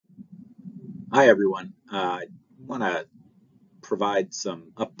Hi, everyone. I want to provide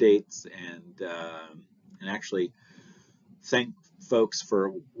some updates and actually thank folks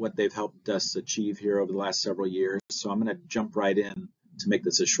for what they've helped us achieve here over the last several years. So I'm going to jump right in to make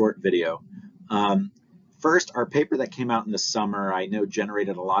this a short video. Um, First, our paper that came out in the summer, I know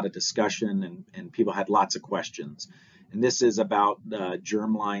generated a lot of discussion and people had lots of questions. And this is about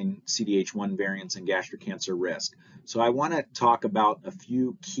germline CDH1 variants and gastric cancer risk. So I want to talk about a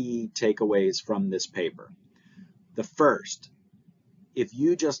few key takeaways from this paper. The first, if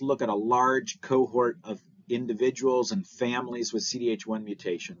you just look at a large cohort of individuals and families with CDH1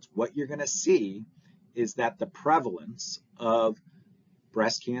 mutations, what you're going to see is that the prevalence of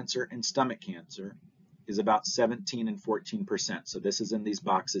breast cancer and stomach cancer is about 17 and 14%. So this is in these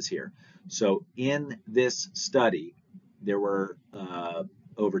boxes here. So in this study, there were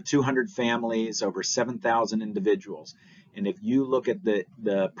over 200 families, over 7,000 individuals. And if you look at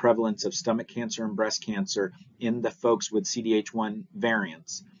the prevalence of stomach cancer and breast cancer in the folks with CDH1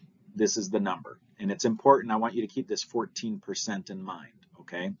 variants, this is the number. And it's important, I want you to keep this 14% in mind,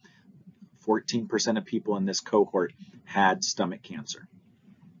 okay? 14% of people in this cohort had stomach cancer.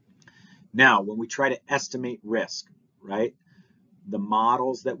 Now, when we try to estimate risk, right, the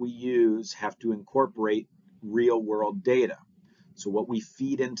models that we use have to incorporate real-world data. So what we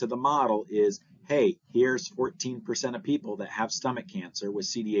feed into the model is, hey, here's 14% of people that have stomach cancer with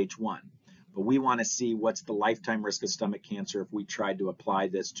CDH1. But we want to see what's the lifetime risk of stomach cancer if we tried to apply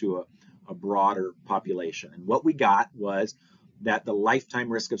this to a broader population. And what we got was that the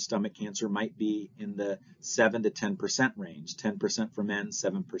lifetime risk of stomach cancer might be in the 7 to 10% range, 10% for men,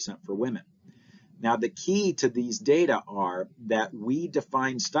 7% for women. Now, the key to these data are that we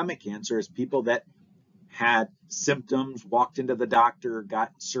define stomach cancer as people that had symptoms, walked into the doctor,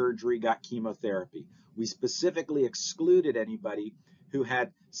 got surgery, got chemotherapy. We specifically excluded anybody who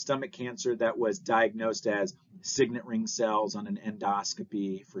had stomach cancer that was diagnosed as signet ring cells on an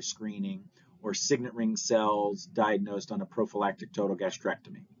endoscopy for screening, or signet ring cells diagnosed on a prophylactic total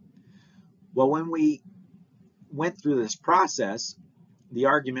gastrectomy. Well, when we went through this process, the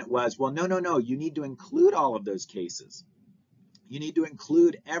argument was, well, no, you need to include all of those cases. You need to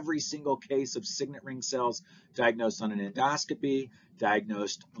include every single case of signet ring cells diagnosed on an endoscopy,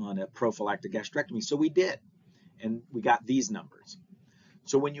 diagnosed on a prophylactic gastrectomy. So we did, and we got these numbers.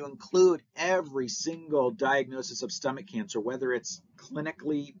 So when you include every single diagnosis of stomach cancer, whether it's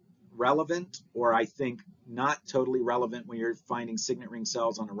clinically relevant or I think not totally relevant when you're finding signet ring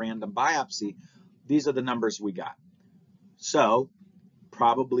cells on a random biopsy, these are the numbers we got. So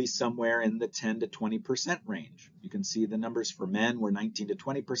probably somewhere in the 10 to 20% range. You can see the numbers for men were 19 to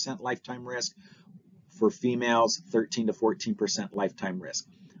 20% lifetime risk. For females, 13 to 14% lifetime risk.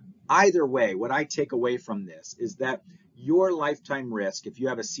 Either way, what I take away from this is that your lifetime risk, if you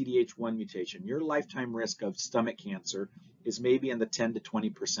have a CDH1 mutation, your lifetime risk of stomach cancer is maybe in the 10 to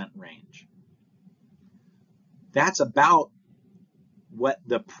 20% range. That's about what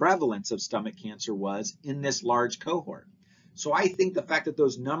the prevalence of stomach cancer was in this large cohort. So I think the fact that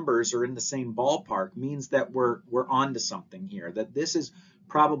those numbers are in the same ballpark means that we're onto something here, that this is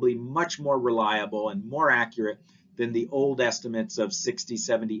probably much more reliable and more accurate than the old estimates of 60,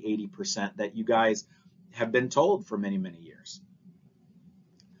 70, 80% that you guys have been told for many, many years.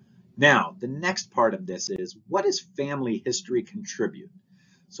 Now, the next part of this is, what does family history contribute?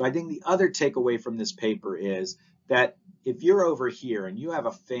 So I think the other takeaway from this paper is that if you're over here and you have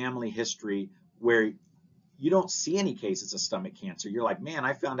a family history where you don't see any cases of stomach cancer, you're like, man,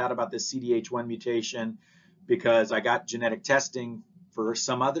 I found out about this CDH1 mutation because I got genetic testing for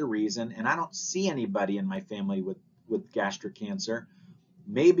some other reason, and I don't see anybody in my family with gastric cancer.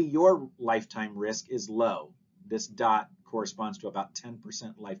 Maybe your lifetime risk is low. This dot corresponds to about 10%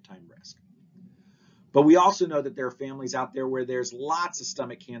 lifetime risk. But we also know that there are families out there where there's lots of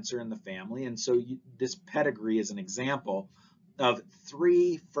stomach cancer in the family, and so this pedigree is an example of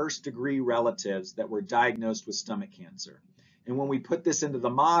 3 first-degree relatives that were diagnosed with stomach cancer. And when we put this into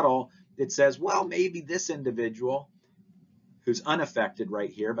the model, it says, well, maybe this individual who's unaffected right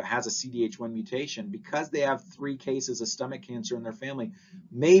here but has a CDH1 mutation, because they have 3 cases of stomach cancer in their family,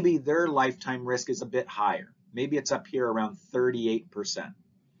 maybe their lifetime risk is a bit higher. Maybe it's up here around 38%.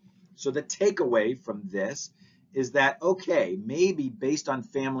 So the takeaway from this is that, okay, maybe based on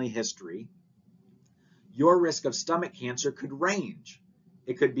family history, your risk of stomach cancer could range.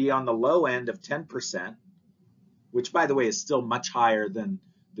 It could be on the low end of 10%, which, by the way, is still much higher than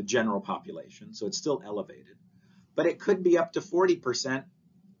the general population, so it's still elevated. But it could be up to 40%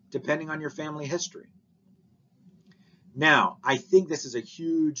 depending on your family history. Now, I think this is a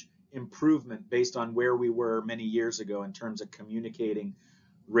huge improvement based on where we were many years ago in terms of communicating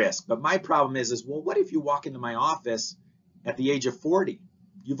risk. But my problem is, well, what if you walk into my office at the age of 40?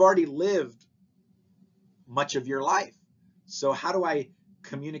 You've already lived much of your life. So how do I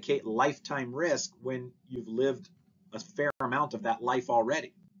communicate lifetime risk when you've lived a fair amount of that life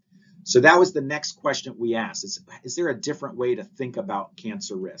already? So that was the next question we asked. Is there a different way to think about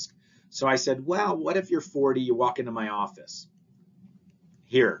cancer risk? So I said, well, what if you're 40, you walk into my office?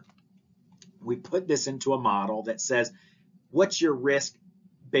 Here, we put this into a model that says, what's your risk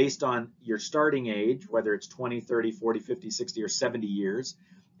based on your starting age, whether it's 20, 30, 40, 50, 60, or 70 years?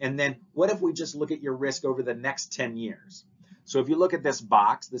 And then what if we just look at your risk over the next 10 years? So if you look at this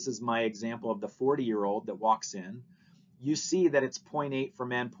box, this is my example of the 40-year-old that walks in. You see that it's 0.8 for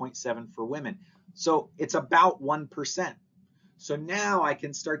men, 0.7 for women. So it's about 1%. So now I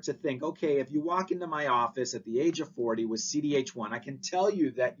can start to think, okay, if you walk into my office at the age of 40 with CDH1, I can tell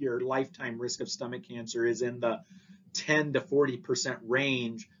you that your lifetime risk of stomach cancer is in the 10 to 40%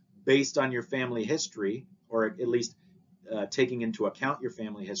 range based on your family history, or at least taking into account your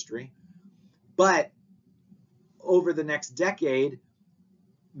family history. But over the next decade,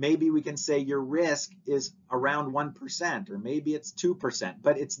 maybe we can say your risk is around 1%, or maybe it's 2%,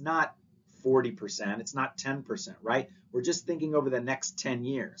 but it's not 40%, it's not 10%, right? We're just thinking over the next 10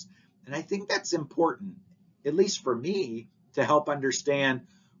 years. And I think that's important, at least for me, to help understand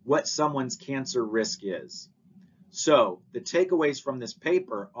what someone's cancer risk is. So the takeaways from this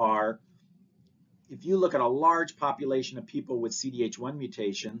paper are, if you look at a large population of people with CDH1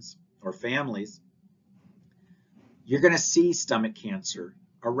 mutations or families, you're going to see stomach cancer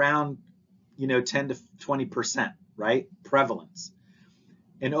around 10 to 20%, right? Prevalence.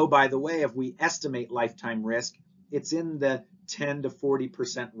 And oh, by the way, if we estimate lifetime risk, it's in the 10 to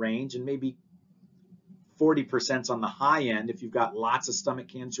 40% range, and maybe 40% on the high end if you've got lots of stomach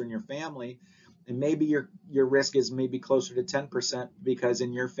cancer in your family. And maybe your risk is maybe closer to 10% because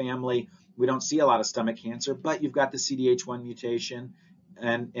in your family, we don't see a lot of stomach cancer, but you've got the CDH1 mutation.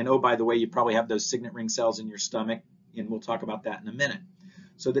 And oh, by the way, you probably have those signet ring cells in your stomach, and we'll talk about that in a minute.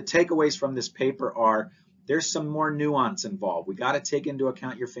 So the takeaways from this paper are, there's some more nuance involved. We got to take into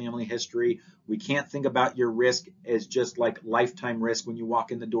account your family history. We can't think about your risk as just like lifetime risk when you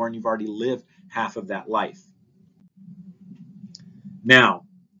walk in the door and you've already lived half of that life. Now,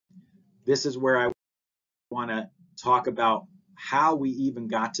 this is where I want to talk about how we even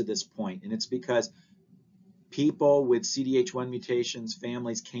got to this point. And it's because people with CDH1 mutations,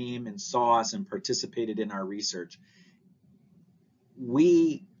 families came and saw us and participated in our research.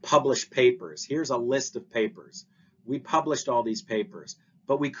 We published papers. Here's a list of papers. We published all these papers,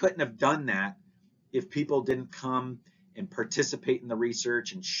 but we couldn't have done that if people didn't come and participate in the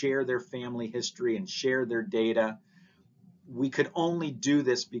research and share their family history and share their data. We could only do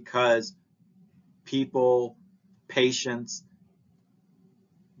this because people, patients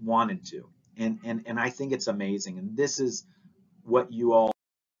wanted to. And I think it's amazing. And this is what you all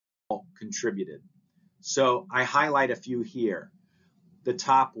contributed. So I highlight a few here. The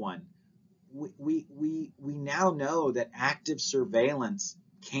top one, we now know that active surveillance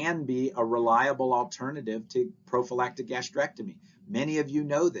can be a reliable alternative to prophylactic gastrectomy. Many of you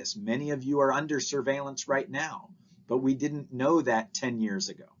know this. Many of you are under surveillance right now, but we didn't know that 10 years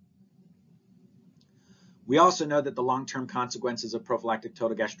ago. We also know that the long-term consequences of prophylactic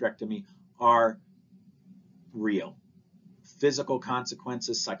total gastrectomy are real. Physical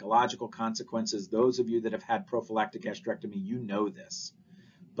consequences, psychological consequences. Those of you that have had prophylactic gastrectomy, you know this.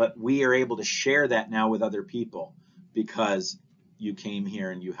 But we are able to share that now with other people because you came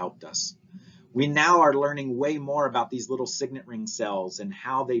here and you helped us. We now are learning way more about these little signet ring cells and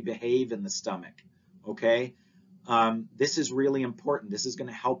how they behave in the stomach, okay? This is really important. This is going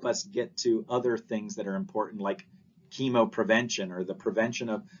to help us get to other things that are important, like chemo prevention or the prevention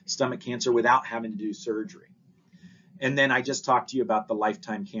of stomach cancer without having to do surgery. And then I just talked to you about the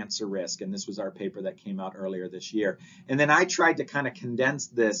lifetime cancer risk, and this was our paper that came out earlier this year. And then I tried to kind of condense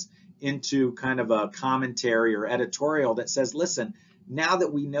this into kind of a commentary or editorial that says, listen, now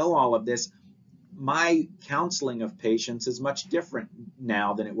that we know all of this, my counseling of patients is much different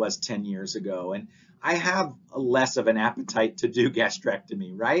now than it was 10 years ago. And I have less of an appetite to do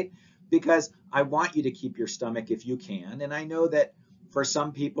gastrectomy, right? Because I want you to keep your stomach if you can. And I know that for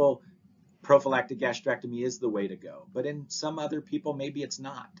some people, prophylactic gastrectomy is the way to go. But in some other people, maybe it's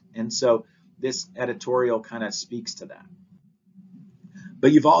not. And so this editorial kind of speaks to that.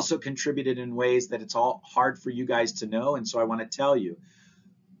 But you've also contributed in ways that it's all hard for you guys to know. And so I want to tell you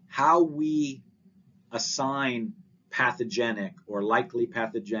how we assign pathogenic or likely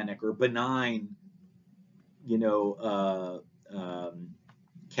pathogenic or benign,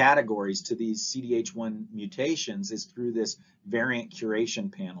 categories to these CDH1 mutations is through this variant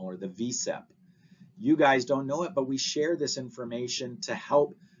curation panel, or the VSEP. You guys don't know it, but we share this information to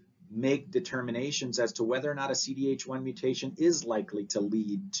help make determinations as to whether or not a CDH1 mutation is likely to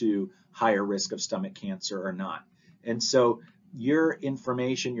lead to higher risk of stomach cancer or not. And so your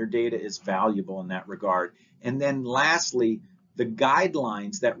information, your data is valuable in that regard. And then lastly, the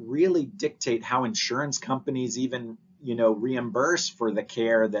guidelines that really dictate how insurance companies even, reimburse for the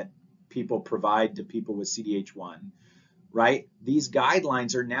care that people provide to people with CDH1, right? These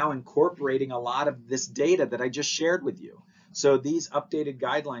guidelines are now incorporating a lot of this data that I just shared with you. So these updated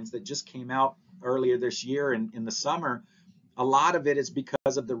guidelines that just came out earlier this year in the summer, a lot of it is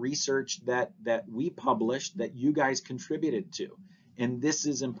because of the research that we published, that you guys contributed to. And this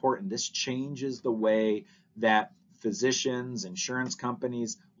is important. This changes the way that physicians, insurance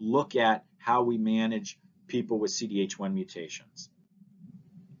companies look at how we manage people with CDH1 mutations.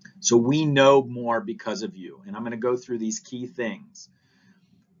 So we know more because of you. And I'm going to go through these key things.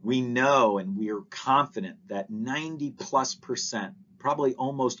 We know and we are confident that 90+%, probably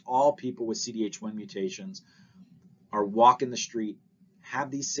almost all people with CDH1 mutations, are walking the street, have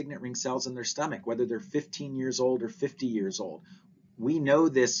these signet ring cells in their stomach, whether they're 15 years old or 50 years old. We know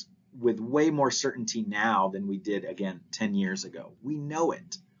this with way more certainty now than we did, again, 10 years ago. We know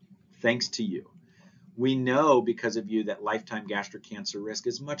it, thanks to you. We know because of you that lifetime gastric cancer risk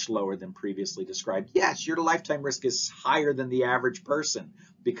is much lower than previously described. Yes, your lifetime risk is higher than the average person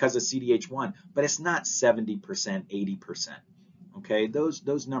because of CDH1, but it's not 70%, 80%. Okay,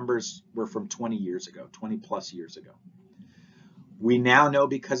 those numbers were from 20 years ago, 20 plus years ago. We now know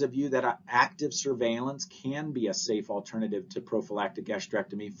because of you that active surveillance can be a safe alternative to prophylactic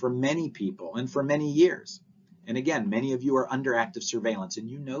gastrectomy for many people and for many years. And again, many of you are under active surveillance, and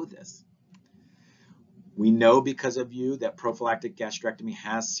you know this. We know because of you that prophylactic gastrectomy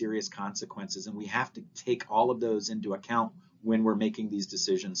has serious consequences, and we have to take all of those into account when we're making these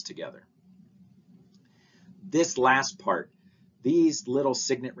decisions together. This last part, these little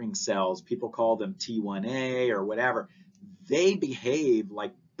signet ring cells, people call them T1A or whatever, they behave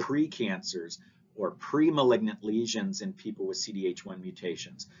like precancers or pre-malignant lesions in people with CDH1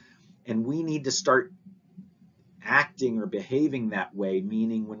 mutations. And we need to start acting or behaving that way,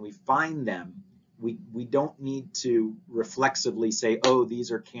 meaning when we find them, we don't need to reflexively say, oh,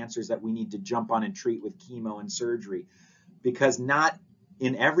 these are cancers that we need to jump on and treat with chemo and surgery, because not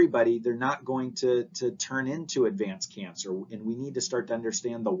in everybody, they're not going to turn into advanced cancer. And we need to start to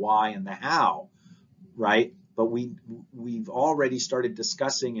understand the why and the how, right? But we've already started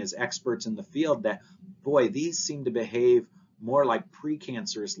discussing as experts in the field that, boy, these seem to behave more like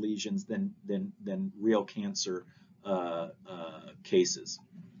precancerous lesions than real cancer cases.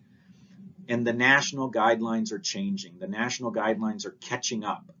 And the national guidelines are changing. The national guidelines are catching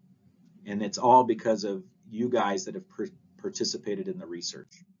up. And it's all because of you guys that have participated in the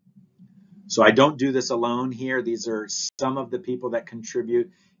research. So I don't do this alone here. These are some of the people that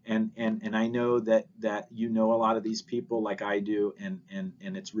contribute. And I know that you know a lot of these people like I do. And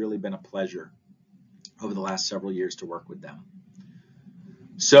it's really been a pleasure over the last several years to work with them.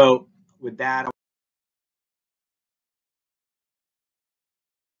 So with that, I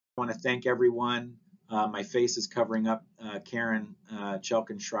want to thank everyone. My face is covering up Karen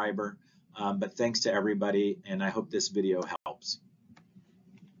Chelkin-Schreiber, but thanks to everybody, and I hope this video helped.